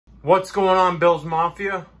What's going on, Bills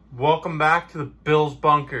Mafia? Welcome back to the Bills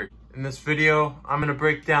Bunker. In this video, I'm going to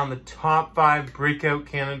break down the top 5 breakout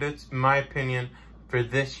candidates, in my opinion, for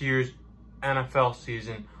this year's NFL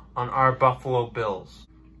season on our Buffalo Bills.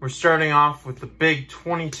 We're starting off with the big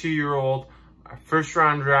 22-year-old, our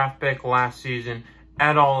first-round draft pick last season,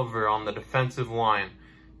 Ed Oliver on the defensive line.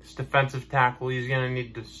 This defensive tackle, he's going to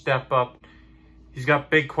need to step up. He's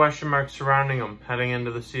got big question marks surrounding him heading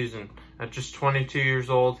into the season. At just 22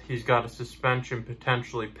 years old, he's got a suspension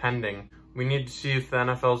potentially pending. We need to see if the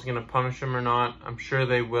NFL is going to punish him or not. I'm sure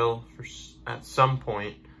they will at some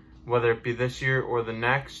point, whether it be this year or the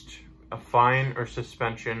next, a fine or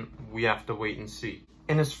suspension, we have to wait and see.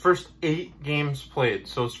 In his first 8 games played,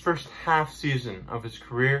 so his first half season of his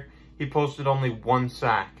career, he posted only 1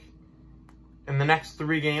 sack. In the next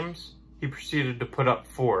 3 games, he proceeded to put up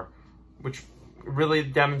 4, which really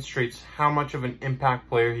demonstrates how much of an impact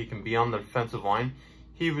player he can be on the defensive line.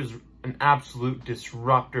 He was an absolute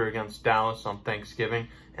disruptor against Dallas on Thanksgiving,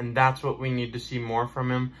 and that's what we need to see more from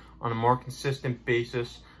him on a more consistent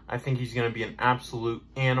basis. I think he's going to be an absolute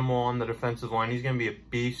animal on the defensive line. He's going to be a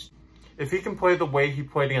beast. If he can play the way he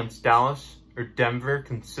played against Dallas or Denver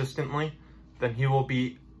consistently, then he will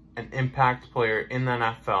be an impact player in the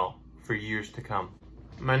NFL for years to come.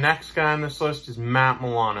 My next guy on this list is Matt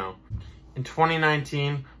Milano. In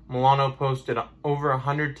 2019, Milano posted over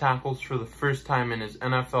 100 tackles for the first time in his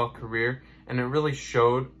NFL career, and it really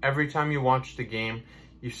showed. Every time you watched the game,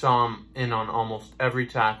 you saw him in on almost every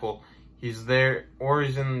tackle. He's there, or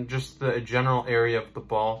he's in just the general area of the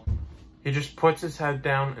ball. He just puts his head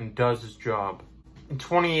down and does his job. In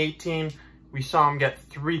 2018, we saw him get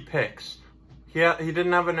 3 picks. He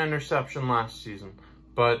didn't have an interception last season,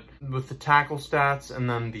 but with the tackle stats and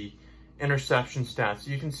then the interception stats,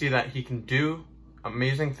 you can see that he can do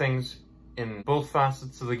amazing things in both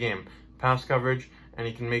facets of the game, pass coverage, and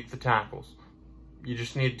he can make the tackles. You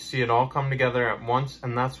just need to see it all come together at once,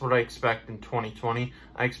 and that's what I expect in 2020.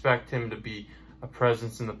 I expect him to be a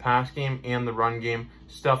presence in the pass game and the run game,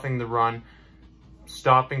 stuffing the run,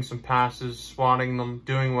 stopping some passes, swatting them,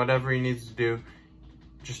 doing whatever he needs to do.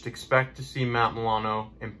 Just expect to see Matt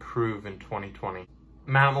Milano improve in 2020.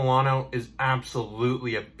 Matt Milano is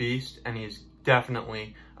absolutely a beast, and he's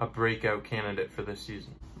definitely a breakout candidate for this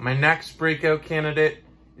season. My next breakout candidate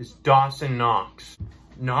is Dawson Knox.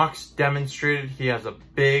 Knox demonstrated he has a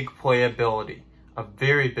big playability, a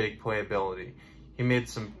very big playability. He made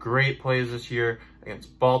some great plays this year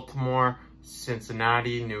against Baltimore,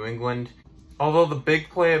 Cincinnati, New England. Although the big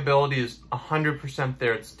playability is 100%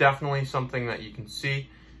 there, it's definitely something that you can see.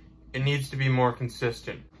 It needs to be more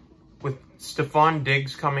consistent. With Stephon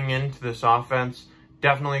Diggs coming into this offense,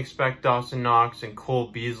 definitely expect Dawson Knox and Cole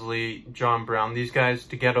Beasley, John Brown, these guys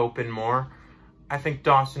to get open more. I think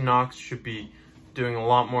Dawson Knox should be doing a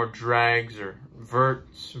lot more drags or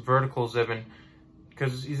verticals even,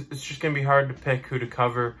 because it's just going to be hard to pick who to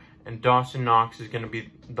cover, and Dawson Knox is going to be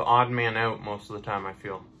the odd man out most of the time, I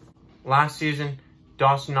feel. Last season,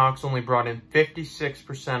 Dawson Knox only brought in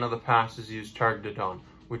 56% of the passes he was targeted on,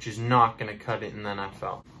 which is not going to cut it in the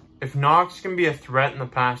NFL. If Knox can be a threat in the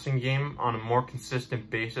passing game on a more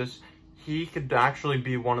consistent basis, he could actually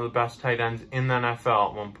be one of the best tight ends in the NFL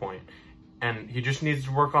at one point. And he just needs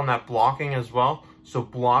to work on that blocking as well. So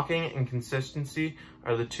blocking and consistency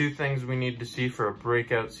are the 2 things we need to see for a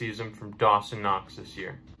breakout season from Dawson Knox this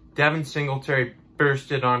year. Devin Singletary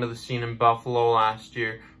bursted onto the scene in Buffalo last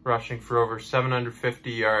year, rushing for over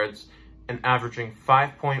 750 yards and averaging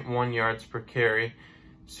 5.1 yards per carry.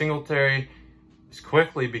 Singletary is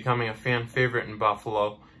quickly becoming a fan favorite in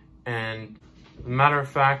Buffalo, and as a matter of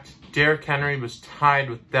fact, Derrick Henry was tied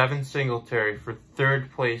with Devin Singletary for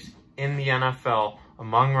 3rd place in the NFL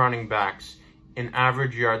among running backs in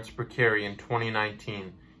average yards per carry in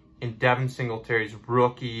 2019, in Devin Singletary's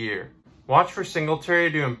rookie year. Watch for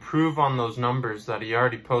Singletary to improve on those numbers that he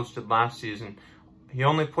already posted last season. He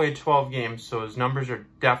only played 12 games, so his numbers are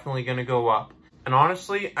definitely going to go up. And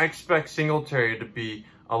honestly, I expect Singletary to be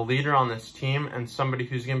a leader on this team and somebody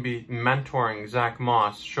who's going to be mentoring Zach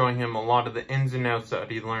Moss, showing him a lot of the ins and outs that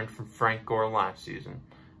he learned from Frank Gore last season.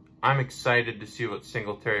 I'm excited to see what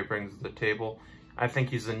Singletary brings to the table. I think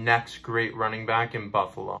he's the next great running back in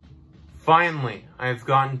Buffalo. Finally, I've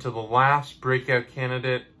gotten to the last breakout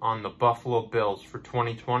candidate on the Buffalo Bills for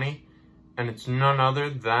 2020, and it's none other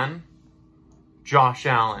than Josh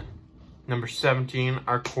Allen, number 17,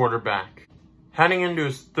 our quarterback. Heading into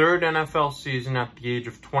his 3rd NFL season at the age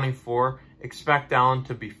of 24, expect Allen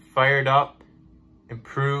to be fired up,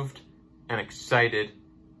 improved, and excited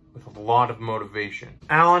with a lot of motivation.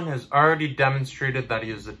 Allen has already demonstrated that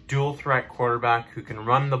he is a dual threat quarterback who can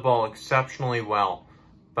run the ball exceptionally well.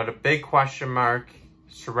 but a big question mark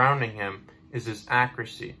surrounding him is his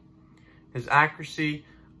accuracy. His accuracy,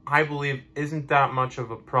 I believe, isn't that much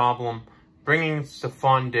of a problem. Bringing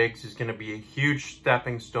Stephon Diggs is going to be a huge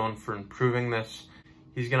stepping stone for improving this.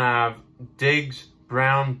 He's going to have Diggs,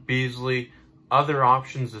 Brown, Beasley, other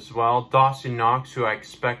options as well. Dawson Knox, who I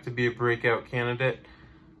expect to be a breakout candidate.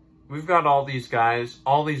 We've got all these guys,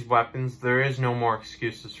 all these weapons. There is no more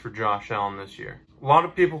excuses for Josh Allen this year. A lot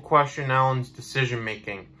of people question Allen's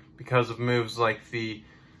decision-making because of moves like the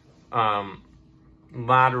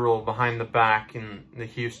lateral behind the back in the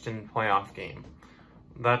Houston playoff game.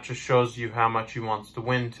 That just shows you how much he wants to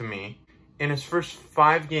win to me. In his first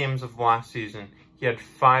 5 games of last season, he had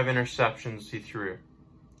 5 interceptions he threw.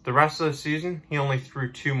 The rest of the season, he only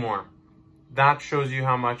threw 2 more. That shows you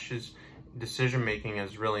how much his decision-making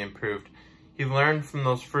has really improved. He learned from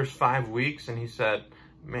those first 5 weeks and he said,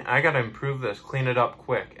 man, I got to improve this, clean it up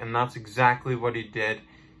quick. And that's exactly what he did.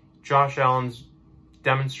 Josh Allen's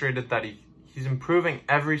demonstrated that he's improving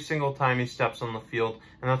every single time he steps on the field,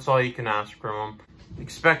 and that's all you can ask from him.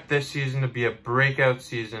 Expect this season to be a breakout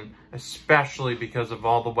season, especially because of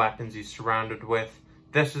all the weapons he's surrounded with.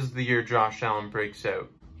 This is the year Josh Allen breaks out.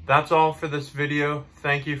 That's all for this video.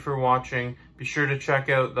 Thank you for watching. Be sure to check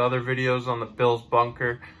out the other videos on the Bills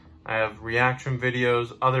Bunker. I have reaction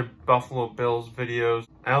videos, other Buffalo Bills videos.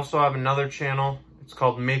 I also have another channel. It's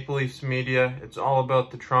called Maple Leafs Media. It's all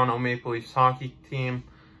about the Toronto Maple Leafs hockey team.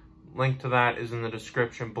 Link to that is in the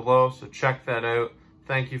description below, so check that out.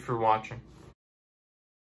 Thank you for watching.